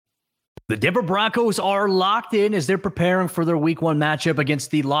The Denver Broncos are locked in as they're preparing for their week one matchup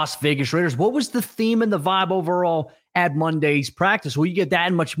against the Las Vegas Raiders. What was the theme and the vibe overall at Monday's practice? Well, you get that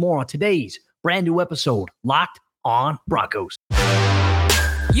and much more on today's brand new episode, Locked on Broncos.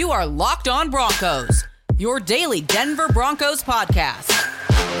 You are Locked on Broncos, your daily Denver Broncos podcast.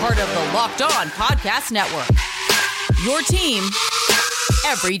 Part of the Locked on Podcast Network. Your team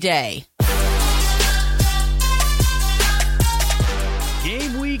every day.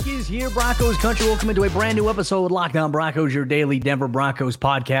 Game week is here, Broncos country. Welcome into a brand new episode of Locked on Broncos, your daily Denver Broncos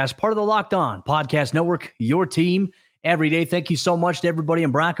podcast. Part of the Locked on Podcast Network, your team every day. Thank you so much to everybody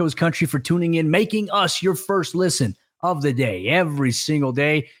in Broncos country for tuning in, making us your first listen of the day every single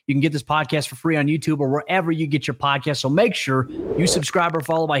day. You can get this podcast for free on YouTube or wherever you get your podcast. So make sure you subscribe or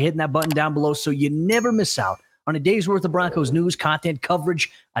follow by hitting that button down below so you never miss out on a day's worth of Broncos news, content,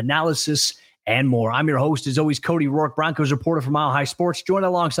 coverage, analysis, and more. I'm your host, as always, Cody Rourke, Broncos reporter from Mile High Sports, joined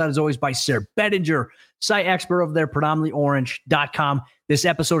alongside, as always, by Sarah Bettinger, site expert of their predominantlyorange.com. This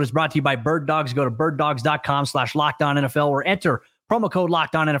episode is brought to you by Bird Dogs. Go to birddogs.com/LockedOnNFL or enter promo code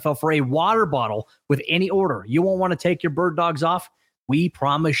LockedOnNFL for a water bottle with any order. You won't want to take your Bird Dogs off. We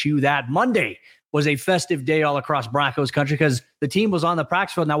promise you that. Monday was a festive day all across Broncos country because the team was on the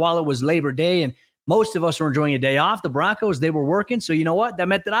practice field. Now, while it was Labor Day and most of us were enjoying a day off, the Broncos, they were working. So you know what? That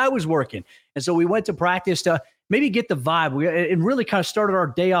meant that I was working. And so we went to practice to maybe get the vibe. It really kind of started our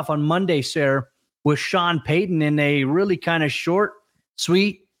day off on Monday, Sarah, with Sean Payton in a really kind of short,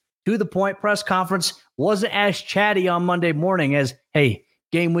 sweet, to-the-point press conference. Wasn't as chatty on Monday morning as, hey,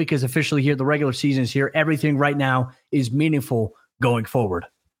 game week is officially here. The regular season is here. Everything right now is meaningful going forward.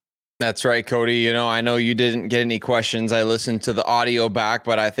 That's right, Cody. You know, I know you didn't get any questions. I listened to the audio back,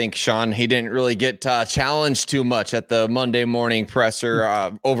 but I think Sean, he didn't really get challenged too much at the Monday morning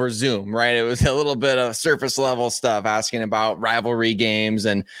presser over Zoom, right? It was a little bit of surface level stuff, asking about rivalry games.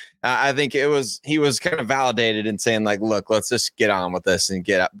 And I think he was kind of validated in saying, like, look, let's just get on with this and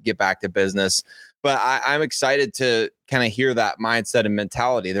get back to business. But I'm excited to kind of hear that mindset and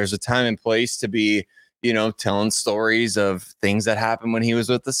mentality. There's a time and place to be, you know, telling stories of things that happened when he was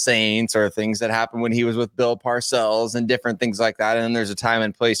with the Saints or things that happened when he was with Bill Parcells and different things like that. And then there's a time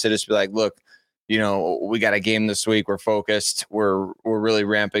and place to just be like, look, you know, we got a game this week. We're focused. We're really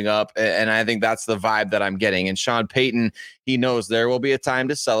ramping up. And I think that's the vibe that I'm getting. And Sean Payton, he knows there will be a time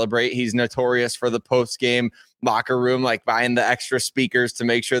to celebrate. He's notorious for the post-game locker room, like buying the extra speakers to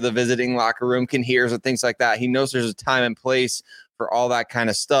make sure the visiting locker room can hear and things like that. He knows there's a time and place for all that kind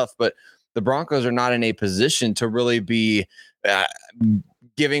of stuff. But the Broncos are not in a position to really be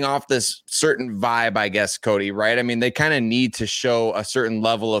giving off this certain vibe, I guess, Cody, right? I mean, they kind of need to show a certain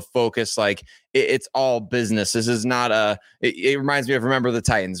level of focus. Like it's all business. This is not it reminds me of Remember the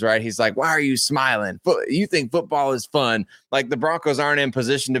Titans, right? He's like, why are you smiling? You think football is fun. Like the Broncos aren't in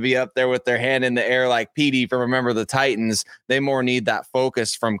position to be up there with their hand in the air like Petey from Remember the Titans. They more need that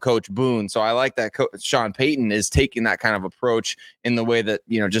focus from Coach Boone. So I like that Sean Payton is taking that kind of approach in the way that,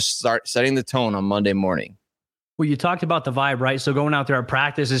 you know, just start setting the tone on Monday morning. Well, you talked about the vibe, right? So going out there at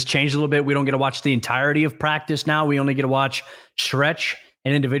practice has changed a little bit. We don't get to watch the entirety of practice now. We only get to watch stretch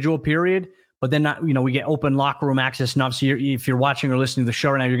and individual period. But then, we get open locker room access. And obviously, if you're watching or listening to the show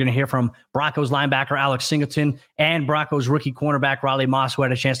right now, you're going to hear from Broncos linebacker Alex Singleton and Broncos rookie cornerback Riley Moss, who I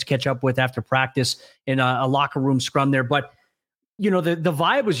had a chance to catch up with after practice in a locker room scrum there. But, you know, the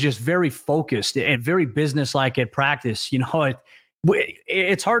vibe was just very focused and very businesslike at practice. You know,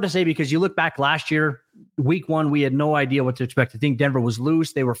 it's hard to say because you look back last year, week one, we had no idea what to expect. I think Denver was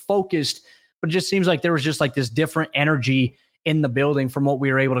loose. They were focused, but it just seems like there was just like this different energy in the building from what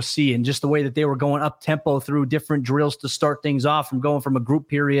we were able to see, and just the way that they were going up tempo through different drills to start things off, from going from a group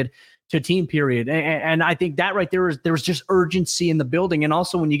period to team period. And I think that right there was just urgency in the building. And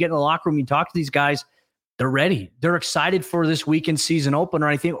also when you get in the locker room, you talk to these guys, they're ready. They're excited for this weekend season opener.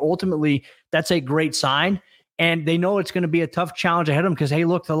 I think ultimately that's a great sign. And they know it's going to be a tough challenge ahead of them because, hey,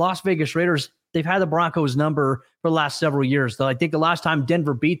 look, the Las Vegas Raiders, they've had the Broncos number for the last several years. I think the last time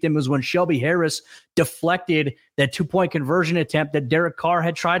Denver beat them was when Shelby Harris deflected that 2-point conversion attempt that Derek Carr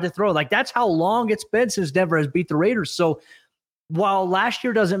had tried to throw. Like, that's how long it's been since Denver has beat the Raiders. So while last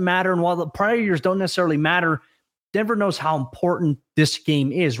year doesn't matter and while the prior years don't necessarily matter, Denver knows how important this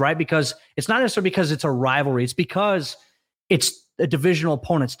game is, right? Because it's not necessarily because it's a rivalry. It's because it's a divisional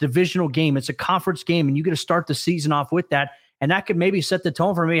opponent. It's a divisional game. It's a conference game, and you get to start the season off with that. And that could maybe set the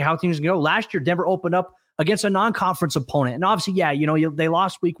tone for maybe how things can go. Last year, Denver opened up against a non-conference opponent. And obviously, yeah, they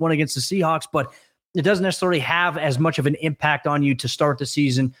lost week one against the Seahawks, but it doesn't necessarily have as much of an impact on you to start the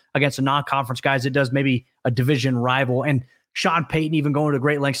season against a non-conference guys. It does maybe a division rival. And Sean Payton even going to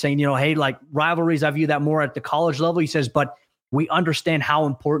great lengths saying, hey, like rivalries, I view that more at the college level. He says, but We understand how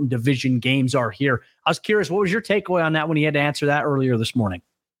important division games are here. I was curious, what was your takeaway on that when he had to answer that earlier this morning?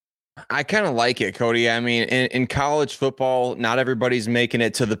 I kind of like it, Cody. I mean, in college football, not everybody's making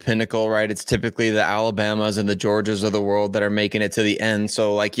it to the pinnacle, right? It's typically the Alabamas and the Georgias of the world that are making it to the end.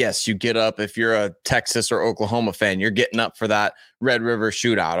 So, like, yes, you get up if you're a Texas or Oklahoma fan, you're getting up for that Red River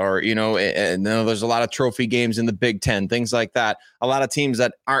shootout, or, and there's a lot of trophy games in the Big Ten, things like that. A lot of teams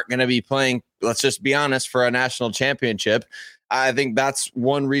that aren't going to be playing, let's just be honest, for a national championship. I think that's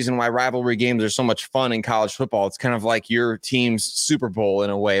one reason why rivalry games are so much fun in college football. It's kind of like your team's Super Bowl in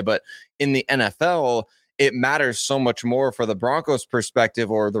a way, but in the NFL, it matters so much more for the Broncos perspective,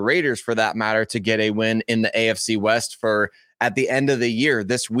 or the Raiders for that matter, to get a win in the AFC West for at the end of the year.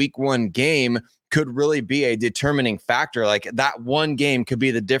 This week 1 game could really be a determining factor. Like, that one game could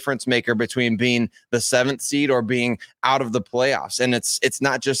be the difference maker between being the 7th seed or being out of the playoffs. And it's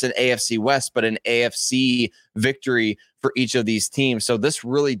not just an AFC West, but an AFC victory for each of these teams. So this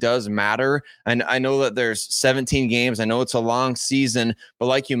really does matter. And I know that there's 17 games. I know it's a long season, but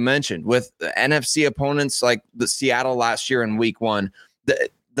like you mentioned, with the NFC opponents like the Seattle last year in week 1,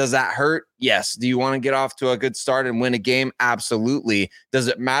 does that hurt? Yes. Do you want to get off to a good start and win a game? Absolutely. Does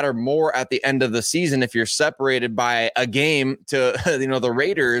it matter more at the end of the season if you're separated by a game to the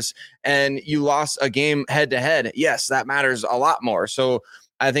Raiders and you lost a game head to head? Yes, that matters a lot more. So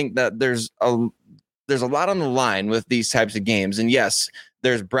I think that there's a lot on the line with these types of games. And yes,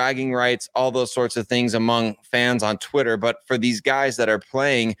 there's bragging rights, all those sorts of things among fans on Twitter. But for these guys that are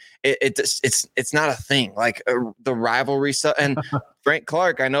playing, it's not a thing. Like the rivalry stuff. And Frank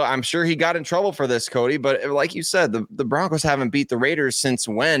Clark, I'm sure he got in trouble for this, Cody. But like you said, the Broncos haven't beat the Raiders since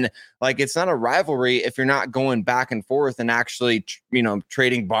when? Like, it's not a rivalry if you're not going back and forth and actually,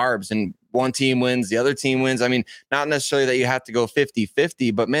 trading barbs, and one team wins, the other team wins. I mean, not necessarily that you have to go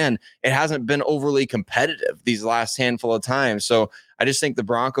 50-50, but man, it hasn't been overly competitive these last handful of times. So I just think the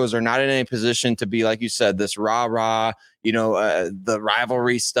Broncos are not in any position to be, like you said, this rah-rah, the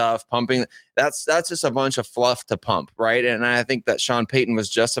rivalry stuff pumping. That's just a bunch of fluff to pump, right? And I think that Sean Payton was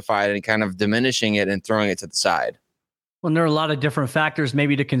justified in kind of diminishing it and throwing it to the side. Well, there are a lot of different factors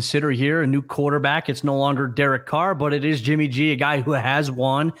maybe to consider here. A new quarterback, it's no longer Derek Carr, but it is Jimmy G, a guy who has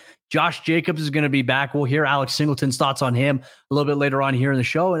won. Josh Jacobs is going to be back. We'll hear Alex Singleton's thoughts on him a little bit later on here in the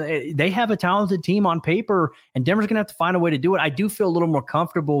show. And they have a talented team on paper, and Denver's going to have to find a way to do it. I do feel a little more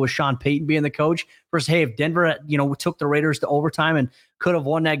comfortable with Sean Payton being the coach versus, hey, if Denver, took the Raiders to overtime and could have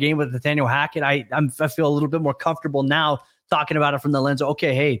won that game with Nathaniel Hackett, I feel a little bit more comfortable now talking about it from the lens of,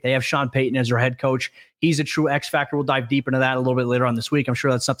 okay, hey, they have Sean Payton as their head coach. He's a true X factor. We'll dive deep into that a little bit later on this week. I'm sure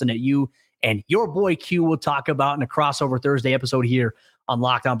that's something that you and your boy Q will talk about in a crossover Thursday episode here on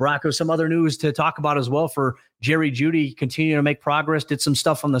Locked On Broncos. Some other news to talk about as well for Jerry Jeudy, continuing to make progress, did some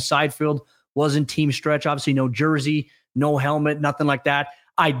stuff on the side field, wasn't team stretch, obviously no jersey, no helmet, nothing like that.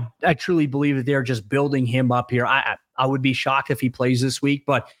 I truly believe that they're just building him up here. I would be shocked if he plays this week,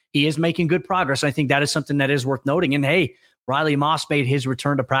 but he is making good progress. I think that is something that is worth noting. And hey, Riley Moss made his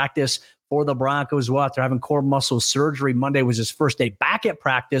return to practice for the Broncos well after having core muscle surgery. Monday was his first day back at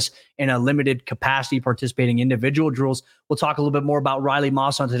practice in a limited capacity, participating in individual drills. We'll talk a little bit more about Riley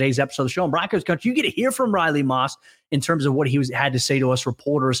Moss on today's episode of the show. And Broncos Country, you get to hear from Riley Moss in terms of what he had to say to us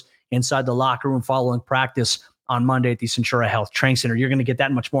reporters inside the locker room following practice on Monday at the Centura Health Training Center. You're going to get that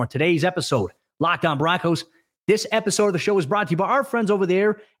and much more in today's episode, Locked On Broncos. This episode of the show is brought to you by our friends over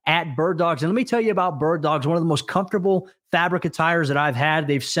there at Bird Dogs. And let me tell you about Bird Dogs, one of the most comfortable fabric attires that I've had.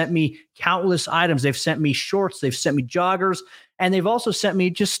 They've sent me countless items. They've sent me shorts. They've sent me joggers. And they've also sent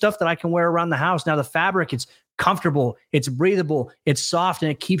me just stuff that I can wear around the house. Now, the fabric, it's comfortable, it's breathable, it's soft,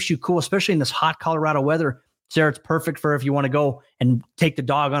 and it keeps you cool, especially in this hot Colorado weather. Sarah, it's perfect for if you want to go and take the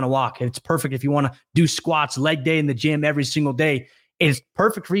dog on a walk. It's perfect if you want to do squats, leg day in the gym every single day. It's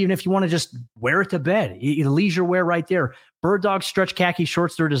perfect for even if you want to just wear it to bed. Leisure wear right there. Bird Dog stretch khaki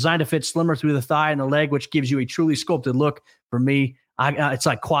shorts. They're designed to fit slimmer through the thigh and the leg, which gives you a truly sculpted look. For me, it's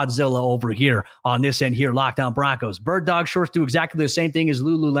like Quadzilla over here on this end here, Locked On Broncos. Bird Dog shorts do exactly the same thing as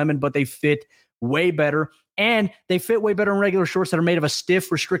Lululemon, but they fit way better. And they fit way better than regular shorts that are made of a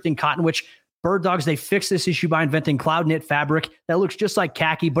stiff, restricting cotton, which Bird Dogs, they fixed this issue by inventing cloud knit fabric that looks just like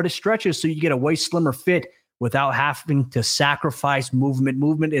khaki, but it stretches so you get a way slimmer fit without having to sacrifice movement.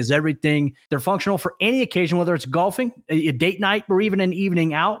 Movement is everything. They're functional for any occasion, whether it's golfing, a date night, or even an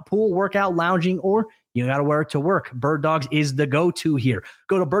evening out, pool, workout, lounging, or you got to wear it to work. Bird Dogs is the go-to here.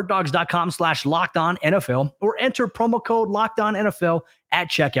 Go to birddogs.com/LockedOnNFL or enter promo code LockedOnNFL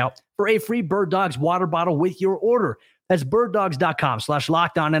at checkout for a free Bird Dogs water bottle with your order. That's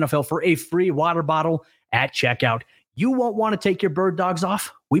birddogs.com/LockedOnNFL for a free water bottle at checkout. You won't want to take your Bird Dogs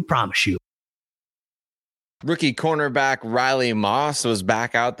off. We promise you. Rookie cornerback Riley Moss was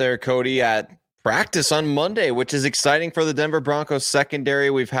back out there, Cody, at practice on Monday, which is exciting for the Denver Broncos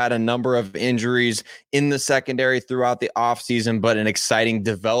secondary. We've had a number of injuries in the secondary throughout the offseason, but an exciting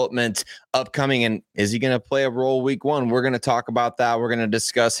development upcoming. And is he going to play a role week one? We're going to talk about that. We're going to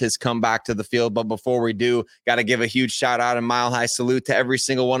discuss his comeback to the field. But before we do, got to give a huge shout out and mile high salute to every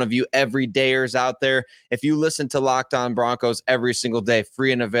single one of you everydayers out there. If you listen to Locked On Broncos every single day,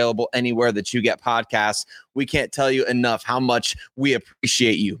 free and available anywhere that you get podcasts, we can't tell you enough how much we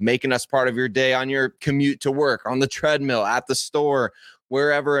appreciate you making us part of your day on your commute to work, on the treadmill, at the store,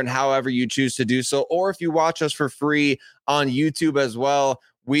 wherever and however you choose to do so. Or if you watch us for free on YouTube as well,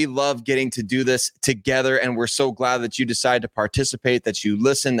 we love getting to do this together. And we're so glad that you decide to participate, that you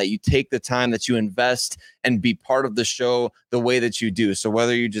listen, that you take the time, that you invest and be part of the show the way that you do. So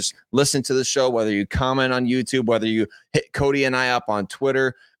whether you just listen to the show, whether you comment on YouTube, whether you hit Cody and I up on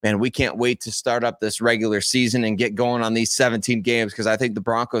Twitter, man, we can't wait to start up this regular season and get going on these 17 games, because I think the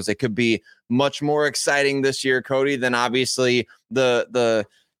Broncos, it could be much more exciting this year, Cody, than obviously the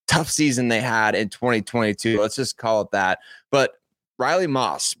tough season they had in 2022. Let's just call it that. But Riley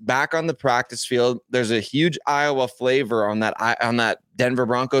Moss back on the practice field. There's a huge Iowa flavor on that Denver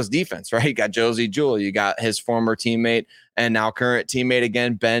Broncos defense, right? You got Josie Jewell, you got his former teammate and now current teammate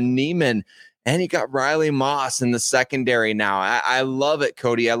again, Ben Neiman. And you got Riley Moss in the secondary now. I love it,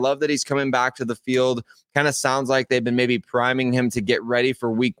 Cody. I love that he's coming back to the field. Kind of sounds like they've been maybe priming him to get ready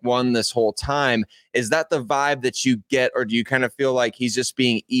for week one this whole time. Is that the vibe that you get, or do you kind of feel like he's just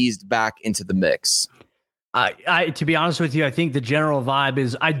being eased back into the mix? To be honest with you, I think the general vibe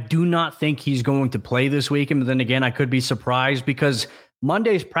is I do not think he's going to play this week. And then again, I could be surprised because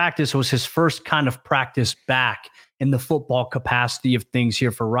Monday's practice was his first kind of practice back in the football capacity of things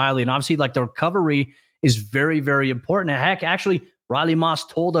here for Riley. And obviously, like, the recovery is very, very important. And heck, actually, Riley Moss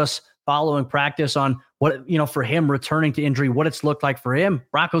told us following practice on what, for him returning to injury, what it's looked like for him.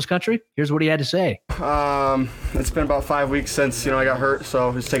 Broncos country, here's what he had to say. It's been about 5 weeks since, I got hurt.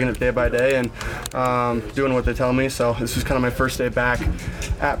 So just taking it day by day and doing what they tell me. So this was kind of my first day back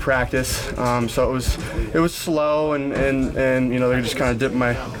at practice. So it was slow and they're just kind of dipping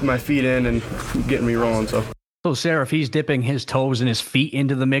my feet in and getting me rolling. So, Sarah, if he's dipping his toes and his feet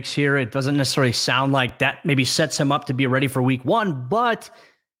into the mix here, it doesn't necessarily sound like that maybe sets him up to be ready for week one, but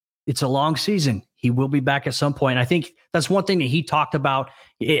it's a long season. He will be back at some point. I think that's one thing that he talked about.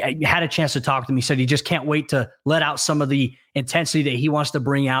 I had a chance to talk to him. He said he just can't wait to let out some of the intensity that he wants to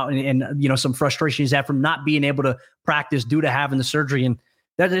bring out and some frustration he's had from not being able to practice due to having the surgery. And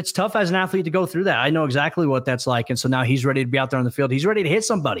that it's tough as an athlete to go through that. I know exactly what that's like. And so now he's ready to be out there on the field. He's ready to hit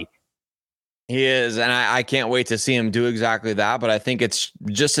somebody. He is, and I can't wait to see him do exactly that. But I think it's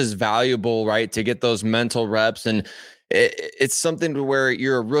just as valuable, right, to get those mental reps. And it's something to where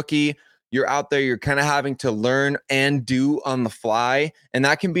you're a rookie, you're out there, you're kind of having to learn and do on the fly. And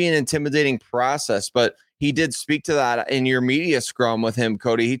that can be an intimidating process. But he did speak to that in your media scrum with him,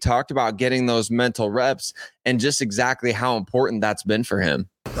 Cody. He talked about getting those mental reps and just exactly how important that's been for him.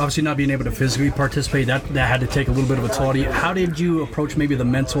 Obviously, not being able to physically participate, that had to take a little bit of a toll to you. How did you approach maybe the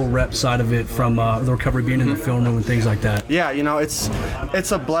mental rep side of it from the recovery, being in the film room and things like that? Yeah,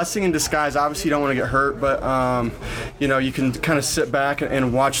 it's a blessing in disguise. Obviously, you don't want to get hurt, but you can kind of sit back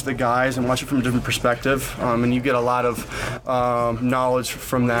and watch the guys and watch it from a different perspective, and you get a lot of knowledge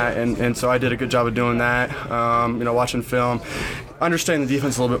from that. And so I did a good job of doing that. Watching film, understanding the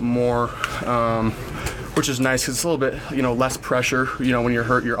defense a little bit more. Which is nice because it's a little bit, less pressure. When you're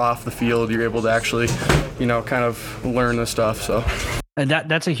hurt, you're off the field. You're able to actually, kind of learn the stuff. So, and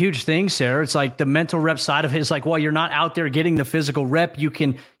that's a huge thing, Sarah. It's like the mental rep side of it is like, well, you're not out there getting the physical rep.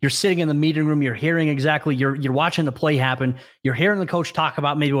 You're sitting in the meeting room. You're hearing exactly. You're watching the play happen. You're hearing the coach talk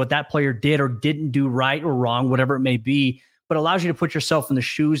about maybe what that player did or didn't do right or wrong, whatever it may be. But it allows you to put yourself in the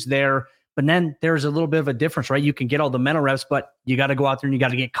shoes there. But then there's a little bit of a difference, right? You can get all the mental reps, but you got to go out there and you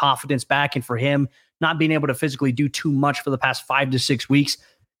got to get confidence back. And for him, not being able to physically do too much for the past 5 to 6 weeks,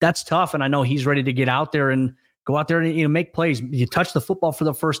 that's tough. And I know he's ready to get out there and go out there and make plays. You touch the football for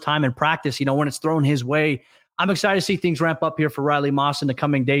the first time in practice, when it's thrown his way. I'm excited to see things ramp up here for Riley Moss in the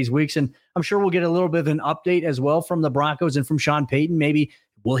coming days, weeks. And I'm sure we'll get a little bit of an update as well from the Broncos and from Sean Payton. Maybe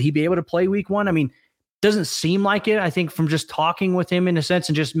will he be able to play week one? I mean, doesn't seem like it. I think from just talking with him in a sense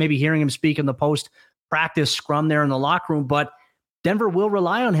and just maybe hearing him speak in the post-practice scrum there in the locker room. But Denver will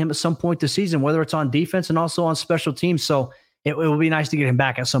rely on him at some point this season, whether it's on defense and also on special teams. So it will be nice to get him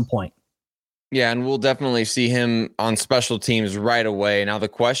back at some point. Yeah, and we'll definitely see him on special teams right away. Now, the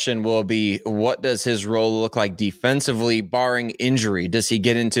question will be, what does his role look like defensively, barring injury? Does he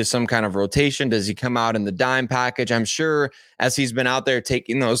get into some kind of rotation? Does he come out in the dime package? I'm sure as he's been out there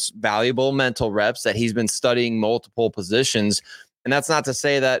taking those valuable mental reps that he's been studying multiple positions. And that's not to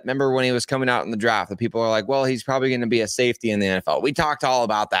say that, remember when he was coming out in the draft, the people are like, well, he's probably going to be a safety in the NFL. We talked all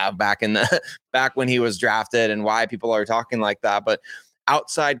about that back when he was drafted and why people are talking like that. But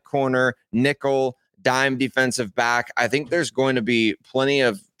outside corner, nickel, dime defensive back, I think there's going to be plenty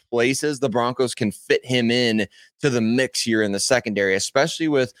of places the Broncos can fit him in to the mix here in the secondary, especially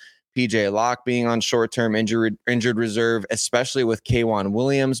with PJ Locke being on short-term injured reserve, especially with K'Wan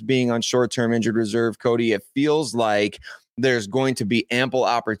Williams being on short-term injured reserve. Cody, it feels like there's going to be ample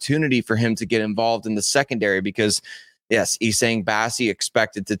opportunity for him to get involved in the secondary because yes, Essang Bassey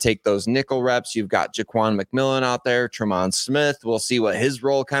expected to take those nickel reps. You've got Jaquan McMillan out there, Tremont Smith. We'll see what his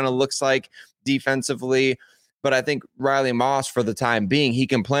role kind of looks like defensively. But I think Riley Moss, for the time being, he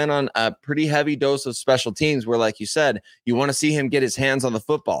can plan on a pretty heavy dose of special teams where, like you said, you want to see him get his hands on the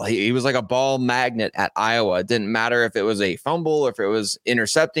football. He was like a ball magnet at Iowa. It didn't matter if it was a fumble, if it was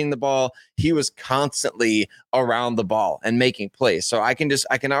intercepting the ball. He was constantly around the ball and making plays. So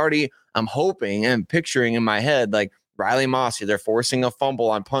I'm hoping and picturing in my head, like, Riley Moss either forcing a fumble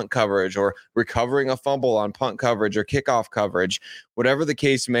on punt coverage or recovering a fumble on punt coverage or kickoff coverage, whatever the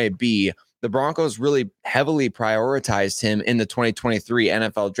case may be. The Broncos really heavily prioritized him in the 2023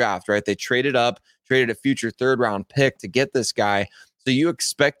 NFL draft, right? They traded a future third-round pick to get this guy. So you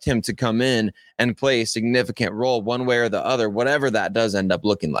expect him to come in and play a significant role one way or the other, whatever that does end up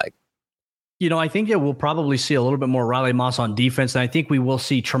looking like. I think that we'll probably see a little bit more Riley Moss on defense, and I think we will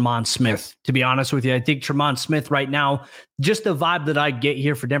see Tremont Smith, to be honest with you. I think Tremont Smith right now, just the vibe that I get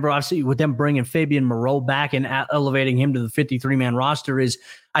here for Denver, obviously with them bringing Fabian Moreau back and elevating him to the 53-man roster, is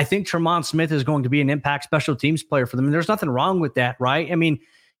I think Tremont Smith is going to be an impact special teams player for them. And there's nothing wrong with that, right? I mean,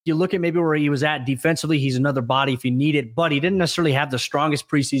 you look at maybe where he was at defensively, he's another body if you need it, but he didn't necessarily have the strongest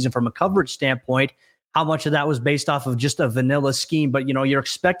preseason from a coverage standpoint. How much of that was based off of just a vanilla scheme, but you're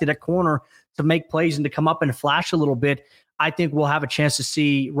expected at corner to make plays and to come up and flash a little bit. I think we'll have a chance to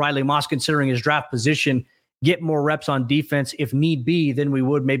see Riley Moss, considering his draft position, get more reps on defense if need be than we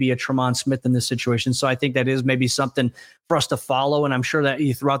would maybe a Tremont Smith in this situation. So I think that is maybe something for us to follow. And I'm sure that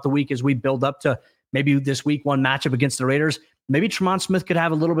throughout the week, as we build up to maybe this week one matchup against the Raiders, maybe Tremont Smith could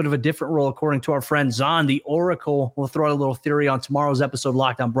have a little bit of a different role, according to our friend Zahn, the Oracle. We'll throw out a little theory on tomorrow's episode,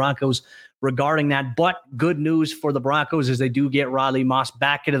 Locked On Broncos, regarding that. But good news for the Broncos is they do get Riley Moss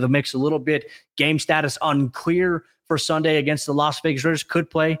back into the mix a little bit. Game status unclear for Sunday against the Las Vegas Raiders. Could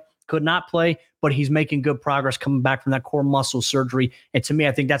play, could not play, but he's making good progress coming back from that core muscle surgery. And to me,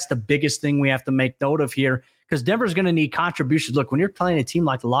 I think that's the biggest thing we have to make note of here, because Denver's going to need contributions. Look, when you're playing a team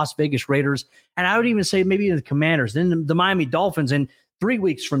like the Las Vegas Raiders, and I would even say maybe the Commanders, then the Miami Dolphins, and 3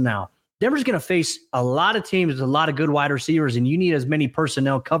 weeks from now, Denver's going to face a lot of teams with a lot of good wide receivers, and you need as many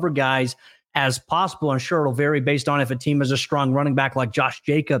personnel cover guys as possible. I'm sure it'll vary based on if a team has a strong running back like Josh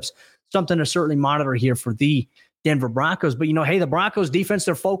Jacobs, something to certainly monitor here for the Denver Broncos. But, hey, the Broncos defense,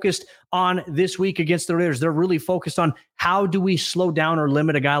 they're focused on this week against the Raiders. They're really focused on how do we slow down or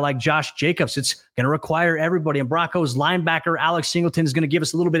limit a guy like Josh Jacobs. It's going to require everybody. And Broncos linebacker Alex Singleton is going to give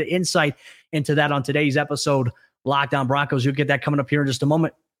us a little bit of insight into that on today's episode, Locked On Broncos. You'll get that coming up here in just a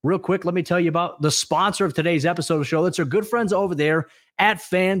moment. Real quick, let me tell you about the sponsor of today's episode of the show. That's our good friends over there at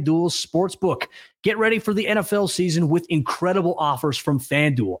FanDuel Sportsbook. Get ready for the NFL season with incredible offers from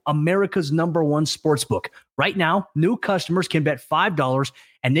FanDuel, America's #1 sportsbook. Right now, new customers can bet $5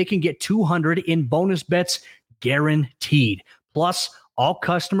 and they can get $200 in bonus bets guaranteed. Plus, all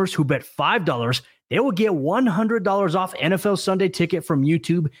customers who bet $5, they will get $100 off NFL Sunday Ticket from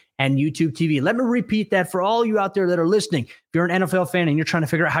YouTube and YouTube TV. Let me repeat that for all you out there that are listening. If you're an NFL fan and you're trying to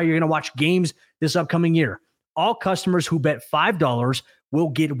figure out how you're going to watch games this upcoming year, all customers who bet $5 will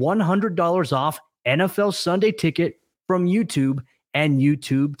get $100 off NFL Sunday Ticket from YouTube and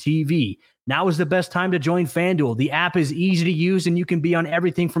YouTube TV. Now is the best time to join FanDuel. The app is easy to use, and you can be on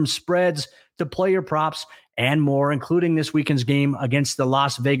everything from spreads to player props and more, including this weekend's game against the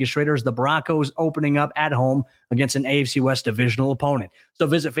Las Vegas Raiders. The Broncos opening up at home against an AFC West divisional opponent. So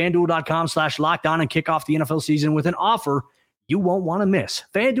visit FanDuel.com/lockedon and kick off the NFL season with an offer you won't want to miss.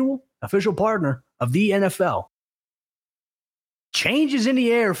 FanDuel, official partner of the NFL. Changes in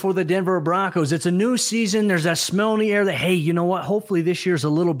the air for the Denver Broncos. It's a new season. There's that smell in the air that, hey, you know what? Hopefully this year's a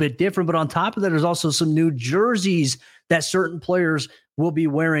little bit different. But on top of that, there's also some new jerseys that certain players will be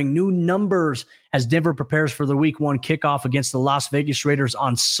wearing, new numbers as Denver prepares for the week one kickoff against the Las Vegas Raiders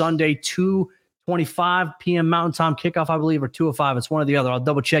on Sunday, 2/23 12:25 p.m. Mountain Time kickoff, I believe, or 2:05. It's one or the other. I'll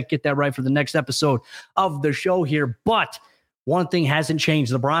double check, get that right for the next episode of the show here. But one thing hasn't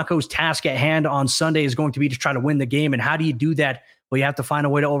changed. The Broncos' task at hand on Sunday is going to be to try to win the game. And how do you do that? Well, you have to find a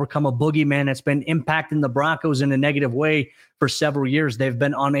way to overcome a boogeyman that's been impacting the Broncos in a negative way for several years. They've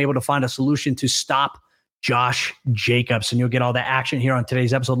been unable to find a solution to stop Josh Jacobs. And you'll get all that action here on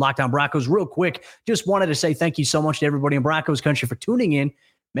today's episode of Locked On Broncos. Real quick, just wanted to say thank you so much to everybody in Broncos country for tuning in,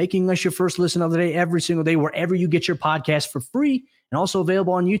 making us your first listen of the day every single day, wherever you get your podcast for free, and also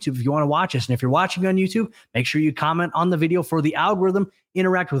available on YouTube if you want to watch us. And if you're watching on YouTube, make sure you comment on the video for the algorithm,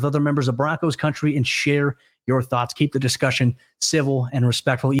 interact with other members of Broncos country, and share your thoughts. Keep the discussion civil and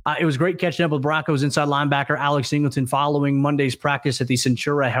respectful. It was great catching up with Broncos inside linebacker Alex Singleton following Monday's practice at the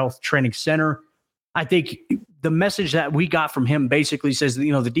Centura Health Training Center. I think the message that we got from him basically says that,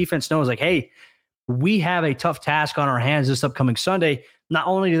 the defense knows, like, hey, we have a tough task on our hands this upcoming Sunday. Not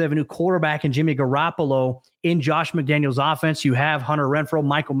only do they have a new quarterback in Jimmy Garoppolo in Josh McDaniels' offense, you have Hunter Renfrow,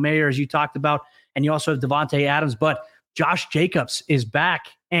 Michael Mayer, as you talked about, and you also have Devontae Adams, but Josh Jacobs is back.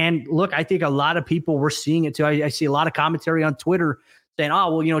 And look, I think a lot of people were seeing it too. I see a lot of commentary on Twitter saying,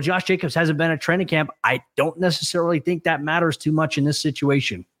 oh, well, Josh Jacobs hasn't been at training camp. I don't necessarily think that matters too much in this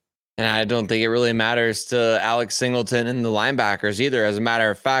situation. And I don't think it really matters to Alex Singleton and the linebackers either. As a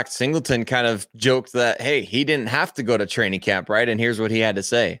matter of fact, Singleton kind of joked that, hey, he didn't have to go to training camp, right? And here's what he had to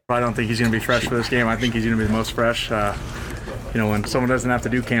say. I don't think he's going to be fresh for this game. I think he's going to be the most fresh. When someone doesn't have to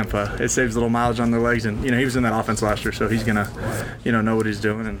do camp, it saves a little mileage on their legs. And, he was in that offense last year, so he's going to, know what he's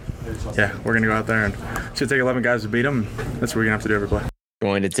doing. And, yeah, we're going to go out there and it's going to take 11 guys to beat him. That's what we're going to have to do every play.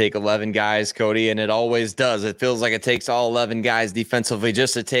 Going to take 11 guys, Cody, and it always does. It feels like it takes all 11 guys defensively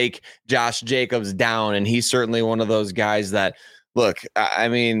just to take Josh Jacobs down, and he's certainly one of those guys that, look, I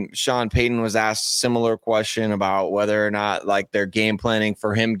mean, Sean Payton was asked a similar question about whether or not, like, they're game planning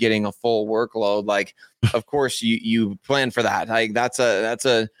for him getting a full workload. Like, of course, you plan for that. Like, that's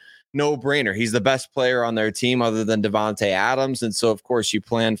a no-brainer. He's the best player on their team other than Devontae Adams, and so, of course, you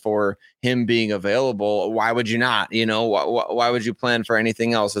plan for him being available. Why would you not? Why would you plan for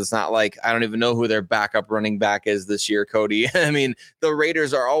anything else? It's not like I don't even know who their backup running back is this year, Cody. I mean, the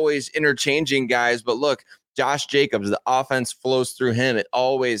Raiders are always interchanging guys, but look, Josh Jacobs, the offense flows through him. It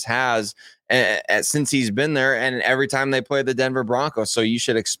always has since he's been there, and every time they play the Denver Broncos, so you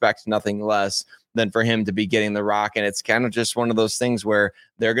should expect nothing less than for him to be getting the rock. And it's kind of just one of those things where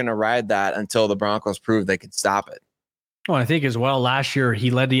they're going to ride that until the Broncos prove they can stop it. Well, I think as well, last year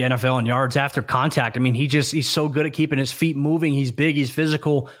he led the NFL in yards after contact. I mean, he's so good at keeping his feet moving. He's big, he's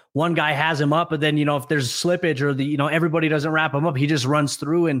physical. One guy has him up, but then, if there's slippage or everybody doesn't wrap him up, he just runs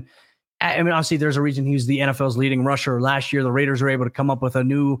through. And I mean, obviously there's a reason he was the NFL's leading rusher last year. The Raiders were able to come up with a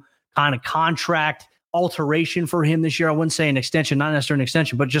new kind of contract alteration for him this year. I wouldn't say an extension, not necessarily an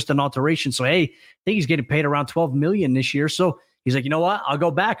extension, but just an alteration. So, hey, I think he's getting paid around $12 million this year. So he's like, you know what? I'll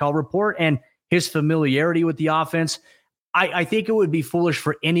go back. I'll report. And his familiarity with the offense, I think it would be foolish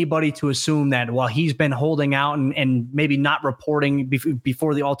for anybody to assume that while he's been holding out and maybe not reporting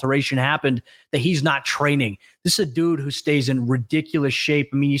before the alteration happened, that he's not training. This is a dude who stays in ridiculous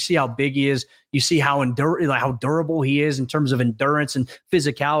shape. I mean, you see how big he is. You see how durable he is in terms of endurance and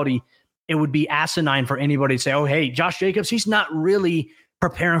physicality. It would be asinine for anybody to say, oh, hey, Josh Jacobs, he's not really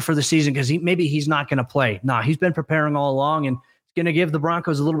preparing for the season because maybe he's not going to play. No, he's been preparing all along, and it's going to give the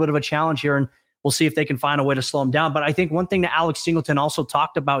Broncos a little bit of a challenge here, and we'll see if they can find a way to slow him down. But I think one thing that Alex Singleton also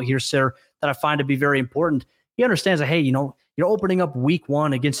talked about here, sir, that I find to be very important, he understands that, hey, you're opening up week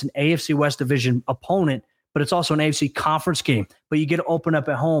one against an AFC West division opponent, but it's also an AFC conference game, but you get to open up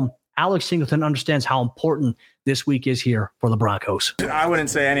at home. Alex Singleton understands how important this week is here for the Broncos. I wouldn't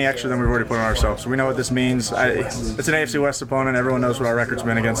say any extra than we've already put on ourselves. We know what this means. It's an AFC West opponent. Everyone knows what our record's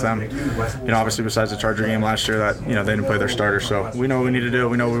been against them. Obviously besides the Charger game last year that, they didn't play their starter. So we know what we need to do.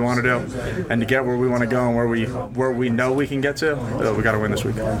 We know what we want to do. And to get where we want to go and where we know we can get to, we got to win this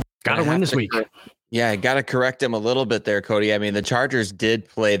week. Got to win this week. Yeah, I got to correct him a little bit there, Cody. I mean, the Chargers did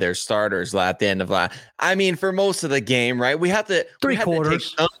play their starters at the end of for most of the game, right? We had to three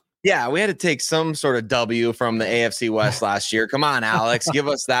quarters. Yeah, we had to take some sort of W from the AFC West last year. Come on, Alex, give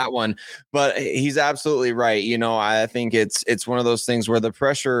us that one. But he's absolutely right. I think it's one of those things where the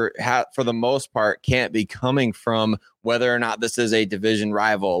pressure, for the most part, can't be coming from whether or not this is a division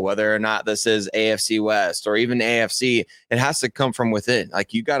rival, whether or not this is AFC West or even AFC. It has to come from within.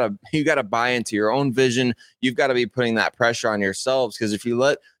 Like you gotta buy into your own vision. You've got to be putting that pressure on yourselves, because if you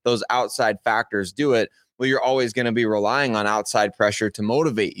let those outside factors do it, well, you're always going to be relying on outside pressure to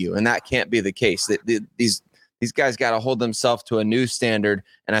motivate you, and that can't be the case. These guys got to hold themselves to a new standard,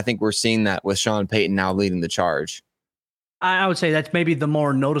 and I think we're seeing that with Sean Payton now leading the charge. I would say that's maybe the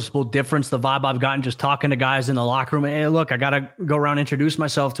more noticeable difference, the vibe I've gotten just talking to guys in the locker room. Hey, look, I got to go around and introduce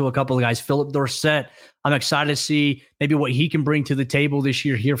myself to a couple of guys. Philip Dorsett, I'm excited to see maybe what he can bring to the table this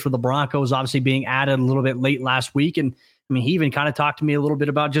year here for the Broncos, obviously being added a little bit late last week. And I mean, he even kind of talked to me a little bit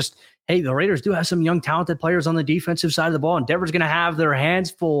about just, hey, the Raiders do have some young, talented players on the defensive side of the ball, and Denver's going to have their hands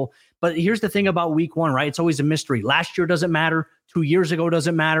full. But here's the thing about week one, right? It's always a mystery. Last year doesn't matter. 2 years ago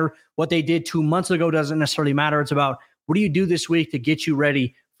doesn't matter. What they did 2 months ago doesn't necessarily matter. It's about, what do you do this week to get you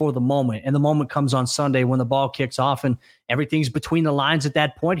ready for the moment? And the moment comes on Sunday when the ball kicks off and everything's between the lines at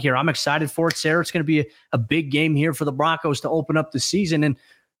that point here. I'm excited for it, Sarah. It's going to be a big game here for the Broncos to open up the season. And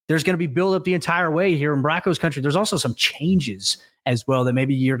there's going to be build up the entire way here in Broncos country. There's also some changes as well that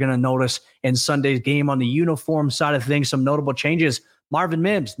maybe you're going to notice in Sunday's game on the uniform side of things. Some notable changes. Marvin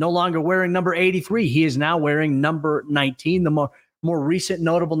Mims no longer wearing number 83. He is now wearing number 19. The more recent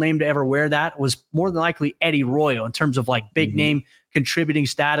notable name to ever wear that was more than likely Eddie Royal in terms of like big name contributing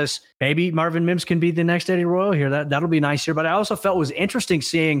status. Maybe Marvin Mims can be the next Eddie Royal here. That'll be nice here. But I also felt it was interesting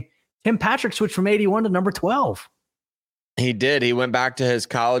seeing Tim Patrick switch from 81 to number 12. He did. He went back to his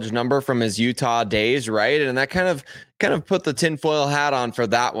college number from his Utah days, right? And that kind of put the tinfoil hat on for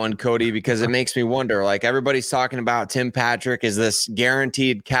that one, Cody, because it makes me wonder, like everybody's talking about Tim Patrick is this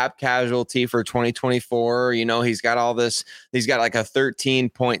guaranteed cap casualty for 2024. You know, he's got like a 13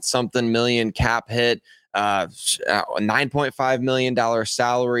 point something million cap hit, $9.5 million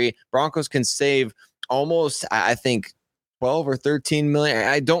salary. Broncos can save almost, I think, 12 or 13 million.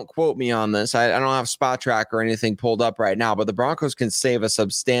 I don't quote me on this. I don't have Spot Track or anything pulled up right now, but the Broncos can save a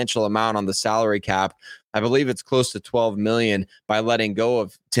substantial amount on the salary cap. I believe it's close to 12 million by letting go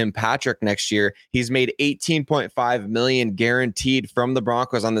of Tim Patrick next year. He's made 18.5 million guaranteed from the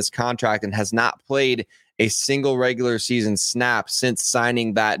Broncos on this contract and has not played a single regular season snap since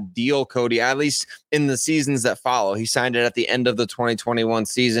signing that deal, Cody, at least in the seasons that follow. He signed it at the end of the 2021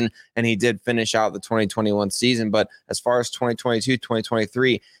 season, and he did finish out the 2021 season. But as far as 2022,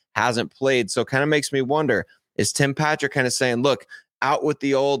 2023, hasn't played. So it kind of makes me wonder, is Tim Patrick kind of saying, look, out with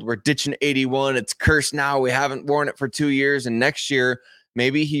the old, we're ditching 81. It's cursed now. We haven't worn it for 2 years. And next year,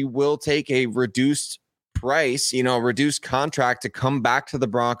 maybe he will take a reduced price, reduced contract to come back to the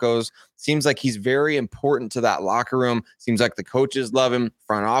Broncos. Seems like he's very important to that locker room. Seems like the coaches love him.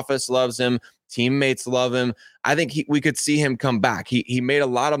 Front office loves him. Teammates love him. I think we could see him come back. He made a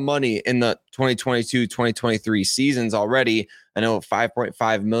lot of money in the 2022, 2023 seasons already. I know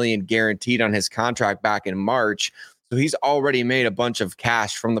 5.5 million guaranteed on his contract back in March. So he's already made a bunch of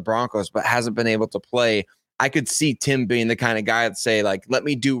cash from the Broncos, but hasn't been able to play. I could see Tim being the kind of guy that say, like, let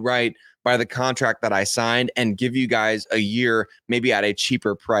me do right by the contract that I signed and give you guys a year, maybe at a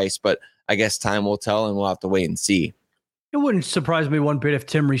cheaper price. But I guess time will tell, and we'll have to wait and see. It wouldn't surprise me one bit if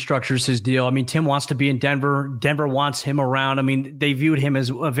Tim restructures his deal. I mean, Tim wants to be in Denver. Denver wants him around. I mean, they viewed him as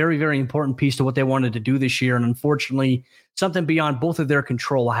a very, very important piece to what they wanted to do this year. And unfortunately, something beyond both of their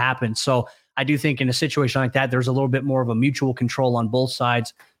control happened. So I do think in a situation like that, there's a little bit more of a mutual control on both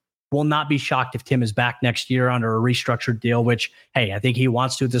sides. Will not be shocked if Tim is back next year under a restructured deal, which, hey, I think he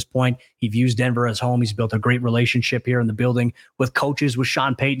wants to at this point. He views Denver as home. He's built a great relationship here in the building with coaches, with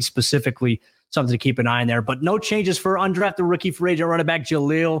Sean Payton specifically, something to keep an eye on there. But no changes for undrafted rookie free agent running back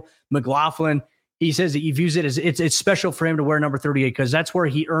Jaleel McLaughlin. He says that he views it as it's special for him to wear number 38 because that's where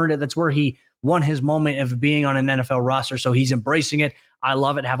he earned it. That's where he won his moment of being on an NFL roster. So he's embracing it. I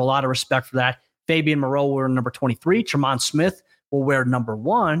love it. Have a lot of respect for that. Fabian Moreau will wear number 23. Tremont Smith will wear number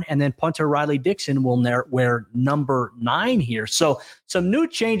 1, and then punter Riley Dixon will wear number 9 here. So some new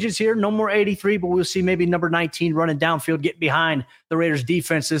changes here. No more 83, but we'll see maybe number 19 running downfield, get behind the Raiders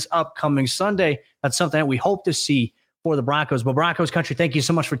defense this upcoming Sunday. That's something that we hope to see for the Broncos. But Broncos country, thank you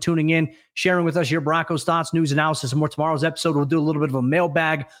so much for tuning in, sharing with us your Broncos thoughts, news, analysis, and more. Tomorrow's episode, we'll do a little bit of a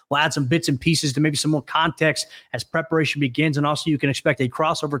mailbag. We'll add some bits and pieces to maybe some more context as preparation begins. And also you can expect a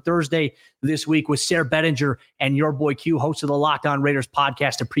crossover Thursday this week with Sarah Bettinger and your boy Q, host of the Locked On Raiders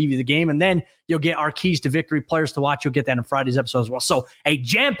podcast, to preview the game. And then you'll get our keys to victory players to watch. You'll get that in Friday's episode as well. So a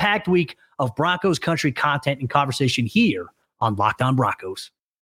jam-packed week of Broncos country content and conversation here on Locked On Broncos.